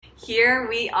Here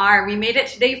we are. We made it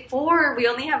to day 4. We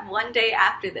only have one day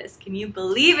after this. Can you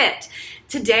believe it?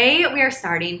 Today we are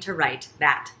starting to write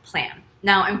that plan.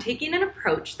 Now, I'm taking an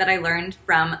approach that I learned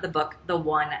from the book, The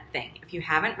One Thing. If you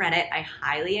haven't read it, I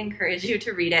highly encourage you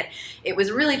to read it. It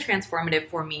was really transformative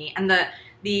for me. And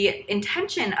the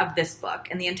intention of this book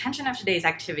and the intention of today's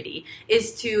activity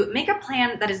is to make a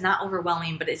plan that is not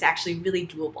overwhelming, but is actually really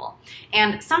doable.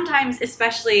 And sometimes,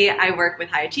 especially I work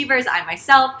with high achievers, I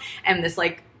myself am this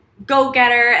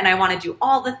go-getter and I want to do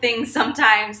all the things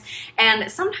sometimes.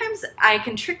 And sometimes I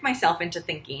can trick myself into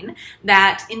thinking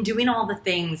that in doing all the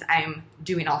things, I'm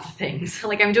doing all the things.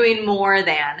 Like I'm doing more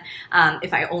than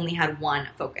if I only had one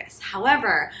focus.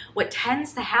 However, what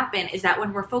tends to happen is that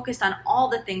when we're focused on all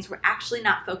the things, we're actually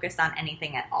not focused on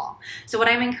anything at all. So what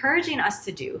I'm encouraging us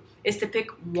to do is to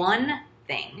pick one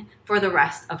thing for the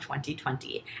rest of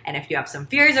 2020. And if you have some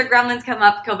fears or gremlins come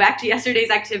up, go back to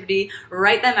yesterday's activity,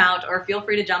 write them out, or feel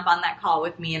free to jump on that call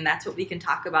with me, and that's what we can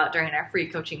talk about during our free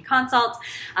coaching consult.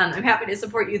 I'm happy to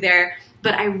support you there,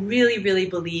 but I really, really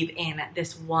believe in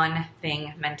this one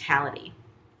thing mentality.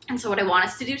 And so what I want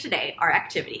us to do today, our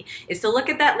activity, is to look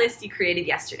at that list you created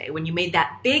yesterday when you made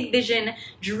that big vision,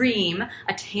 dream,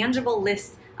 a tangible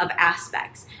list of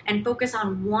aspects, and focus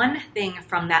on one thing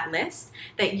from that list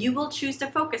that you will choose to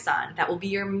focus on that will be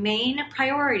your main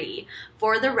priority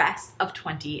for the rest of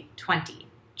 2020.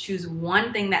 Choose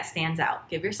one thing that stands out.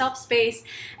 Give yourself space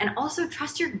and also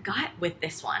trust your gut with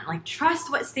this one. Trust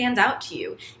what stands out to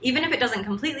you. Even if it doesn't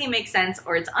completely make sense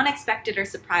or it's unexpected or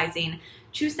surprising,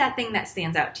 choose that thing that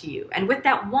stands out to you. And with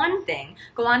that one thing,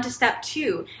 go on to step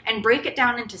 2 and break it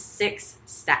down into 6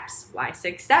 steps. Why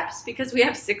 6 steps? Because we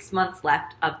have 6 months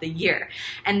left of the year.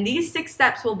 And these 6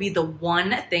 steps will be the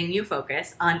one thing you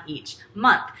focus on each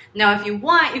month. Now, if you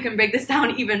want, you can break this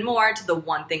down even more to the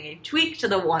one thing each week, to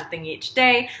the one thing each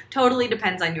day. Totally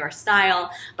depends on your style.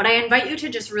 But I invite you to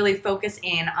just really focus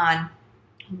in on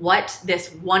what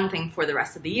this one thing for the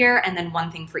rest of the year and then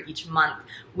one thing for each month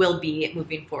will be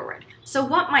moving forward. So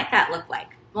what might that look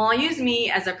like? Well, I'll use me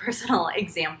as a personal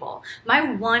example.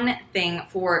 My one thing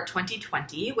for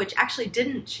 2020, which actually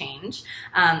didn't change,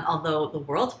 although the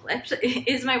world flipped,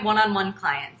 is my one-on-one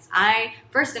clients. I,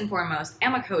 first and foremost,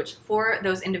 am a coach for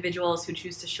those individuals who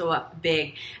choose to show up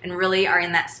big and really are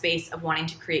in that space of wanting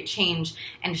to create change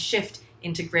and shift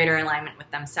into greater alignment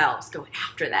with themselves, go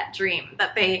after that dream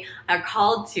that they are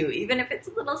called to, even if it's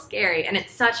a little scary, and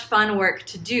it's such fun work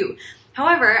to do.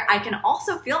 However, I can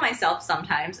also feel myself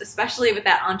sometimes, especially with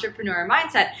that entrepreneur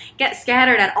mindset, get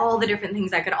scattered at all the different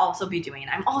things I could also be doing.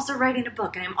 I'm also writing a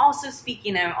book, and I'm also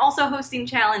speaking, and I'm also hosting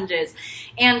challenges.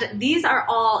 And these are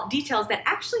all details that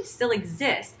actually still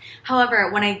exist.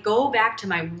 However, when I go back to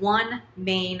my one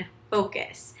main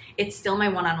focus, it's still my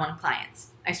one-on-one clients.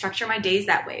 I structure my days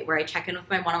that way, where I check in with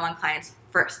my one-on-one clients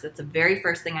first. That's the very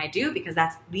first thing I do because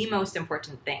that's the most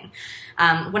important thing.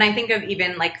 When I think of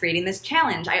even creating this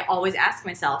challenge, I always ask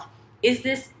myself, is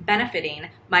this benefiting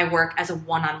my work as a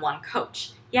one-on-one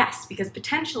coach? Yes, because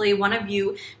potentially one of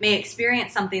you may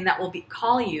experience something that will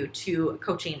call you to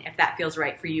coaching if that feels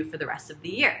right for you for the rest of the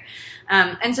year.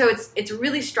 And so it's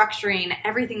really structuring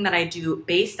everything that I do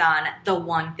based on the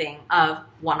one thing of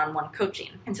one-on-one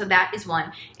coaching. And so that is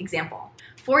one example.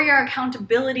 For your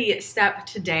accountability step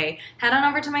today, head on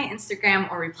over to my Instagram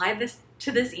or reply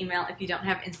to this email if you don't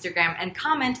have Instagram and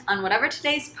comment on whatever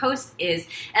today's post is,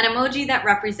 an emoji that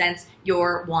represents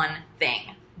your one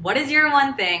thing. What is your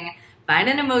one thing? Find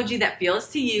an emoji that feels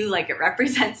to you like it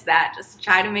represents that, just to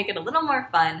try to make it a little more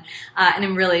fun. And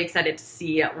I'm really excited to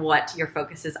see what your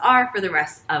focuses are for the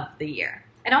rest of the year.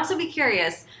 I'd also be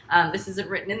curious, this isn't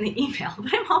written in the email,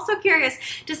 but I'm also curious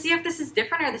to see if this is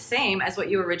different or the same as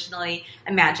what you originally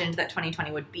imagined that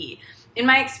 2020 would be. In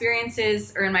my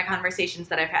experiences or in my conversations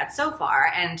that I've had so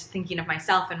far and thinking of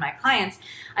myself and my clients,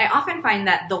 I often find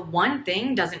that the one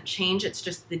thing doesn't change, it's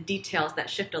just the details that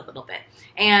shift a little bit.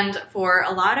 And for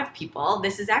a lot of people,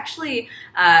 this is actually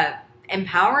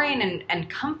empowering and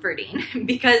comforting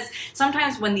because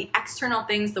sometimes when the external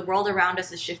things, the world around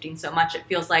us is shifting so much, it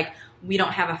feels like we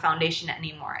don't have a foundation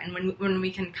anymore. And when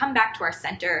we can come back to our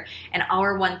center and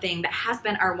our one thing that has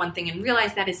been our one thing and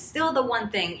realize that is still the one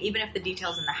thing, even if the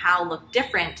details and the how look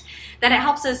different, then it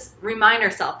helps us remind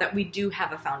ourselves that we do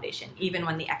have a foundation, even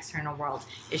when the external world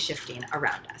is shifting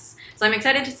around us. So I'm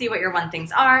excited to see what your one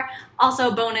things are.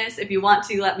 Also, bonus, if you want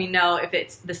to, let me know if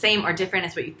it's the same or different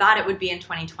as what you thought it would be in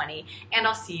 2020, and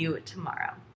I'll see you tomorrow.